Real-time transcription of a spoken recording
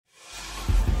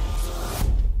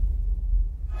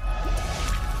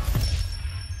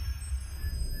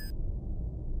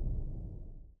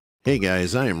Hey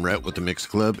guys, I am Rhett with the Mix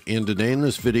Club, and today in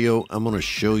this video I'm going to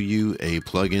show you a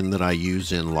plugin that I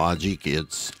use in Logic.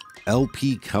 It's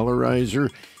LP Colorizer,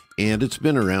 and it's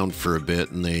been around for a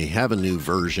bit, and they have a new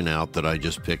version out that I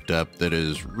just picked up that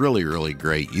is really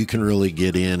great. You can really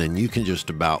get in and you can just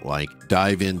about like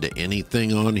dive into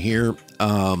anything on here.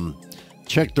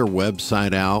 Check their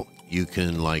website out. You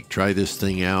can like try this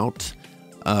thing out.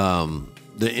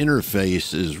 The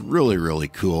interface is really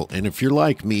cool, and if you're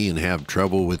like me and have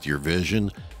trouble with your vision,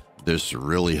 this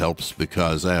really helps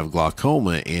because I have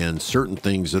glaucoma, and certain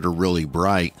things that are really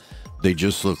bright, they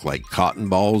just look like cotton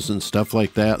balls and stuff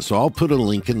like that. So I'll put a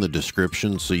link in the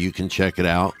description so you can check it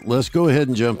out. Let's go ahead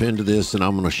and jump into this, and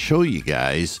I'm going to show you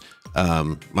guys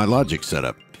my Logic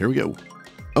setup. Here we go.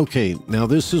 Okay, now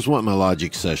this is what my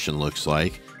Logic session looks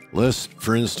like. Let's,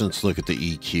 for instance, look at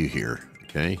the EQ here.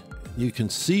 Okay, you can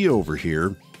see over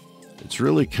here, it's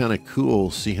really kind of cool.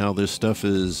 See how this stuff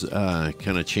is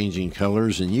kind of changing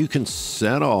colors, and you can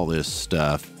set all this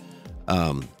stuff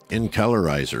in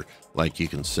Colorizer. Like you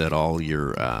can set all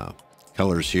your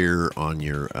colors here on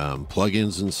your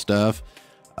plugins and stuff.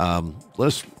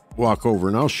 Let's walk over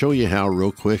and I'll show you how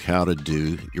real quick how to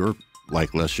do your,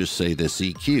 like, let's just say this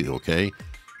EQ. Okay,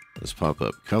 let's pop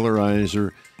up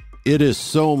Colorizer. It is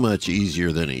so much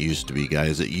easier than it used to be,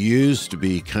 guys. It used to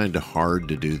be kind of hard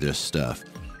to do this stuff.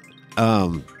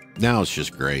 Now it's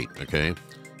just great. Okay,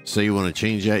 so you want to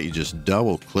change that, you just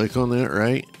double click on that,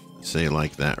 right? Say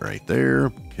like that right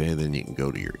there. Okay, then you can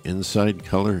go to your inside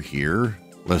color here.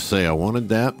 Let's say I wanted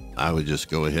that. I would just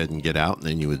go ahead and get out, and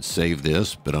then you would save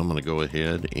this, but I'm going to go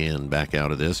ahead and back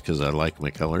out of this because I like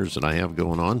my colors that I have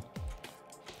going on.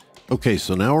 Okay,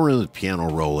 so now we're in the piano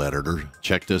roll editor.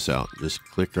 Check this out. Just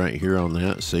click right here on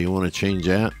that. Say you want to change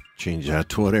that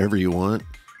to whatever you want.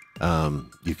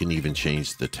 You can even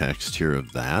change the text here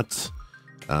of that.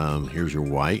 Here's your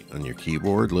white on your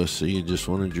keyboard. Let's say you just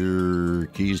wanted your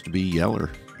keys to be yellow.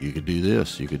 You could do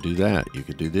this, you could do that, you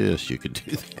could do this, you could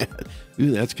do that.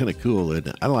 Ooh, that's kind of cool, isn't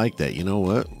it? I like that. You know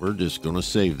what? We're just going to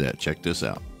save that. Check this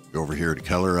out. Go over here to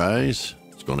Colorize.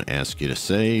 It's going to ask you to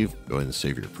save. Go ahead and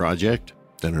save your project.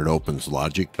 Then it opens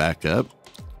Logic back up.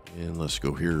 And let's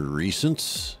go here to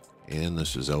Recents. And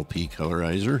this is LP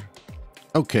Colorizer.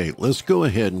 Okay, let's go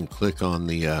ahead and click on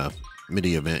the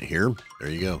MIDI event here. There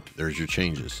you go. There's your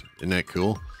changes. Isn't that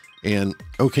cool? And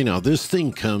okay, now this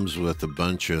thing comes with a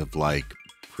bunch of like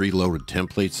preloaded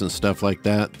templates and stuff like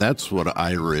that. That's what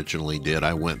I originally did.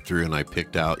 I went through and I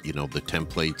picked out, you know, the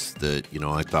templates that, you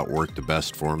know, I thought worked the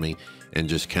best for me and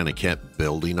just kind of kept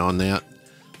building on that.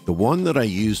 The one that I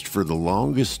used for the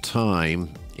longest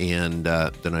time, and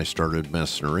then I started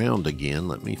messing around again.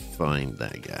 Let me find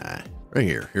that guy. Right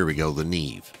here. Here we go, the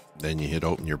Neve. Then you hit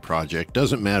open your project.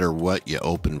 Doesn't matter what you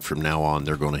open from now on,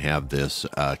 they're going to have this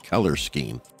color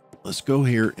scheme. Let's go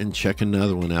here and check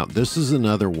another one out. This is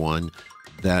another one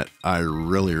that I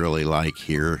really like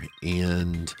here,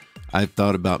 and I've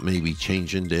thought about maybe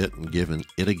changing it and giving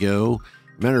it a go.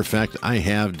 Matter of fact, I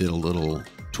have did a little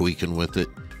tweaking with it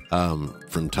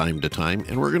from time to time,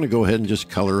 and we're going to go ahead and just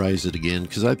colorize it again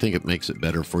because I think it makes it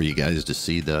better for you guys to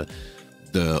see the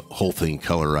whole thing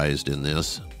colorized in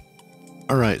this.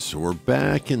 All right, so we're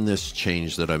back in this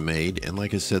change that I made, and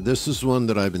like I said, this is one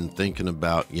that I've been thinking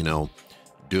about, you know,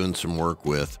 doing some work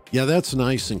with. Yeah, that's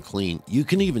nice and clean. You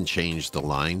can even change the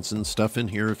lines and stuff in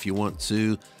here if you want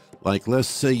to. Like, let's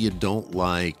say you don't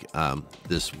like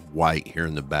this white here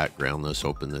in the background. Let's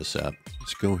open this up.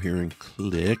 Let's go here and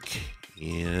click,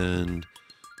 and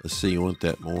let's say you want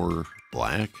that more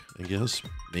black, I guess.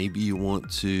 Maybe you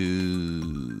want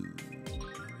to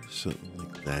something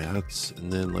like that,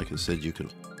 and then like I said, you can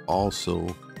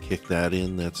also kick that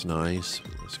in. That's nice.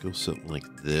 Let's go something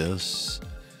like this.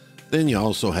 Then you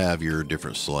also have your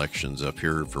different selections up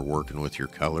here for working with your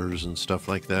colors and stuff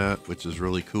like that, which is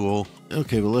really cool.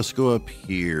 Okay, well, let's go up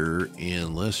here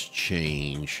and let's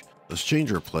change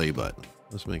our play button.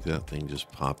 Let's make that thing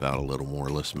just pop out a little more.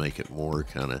 Let's make it more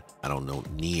kind of, I don't know,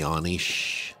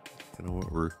 neonish. Kind of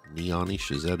what we're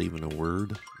neonish, is that even a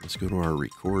word? Let's go to our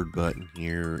record button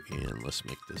here and let's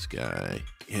make this guy.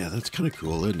 Yeah, that's kind of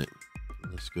cool, isn't it?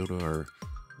 Let's go to our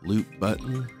loop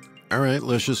button. All right,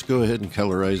 let's just go ahead and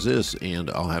colorize this, and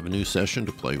I'll have a new session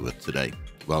to play with today.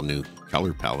 Well, new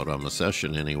color palette on the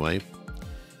session anyway.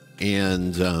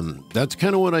 And that's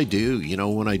kind of what I do. You know,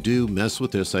 when I do mess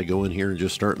with this, I go in here and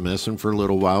just start messing for a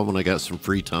little while when I got some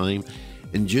free time.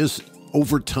 And just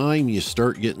over time, you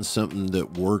start getting something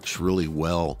that works really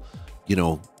well, you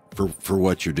know, for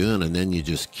what you're doing. And then you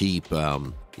just keep,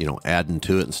 you know, adding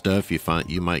to it and stuff. You find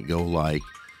you might go like,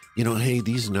 you know, hey,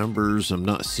 these numbers, I'm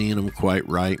not seeing them quite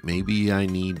right. Maybe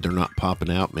they're not popping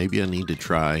out. Maybe I need to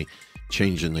try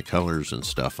changing the colors and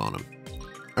stuff on them.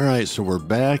 All right, so we're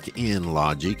back in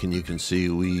Logic, and you can see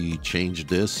we changed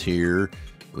this here.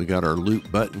 We got our loop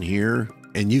button here,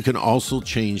 and you can also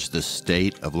change the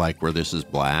state of like where this is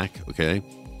black, okay?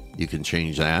 You can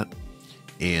change that.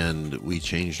 And we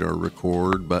changed our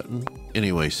record button.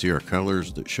 Anyway, see our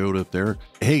colors that showed up there.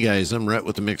 Hey guys, I'm Rhett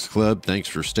with the Mix Club. Thanks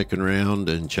for sticking around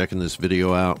and checking this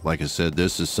video out. Like I said,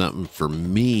 this is something for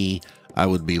me. I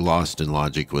would be lost in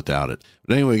Logic without it.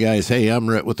 But anyway, guys, hey, I'm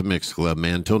Rhett with the Mix Club,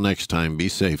 man. Until next time, be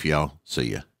safe, y'all.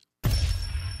 See ya.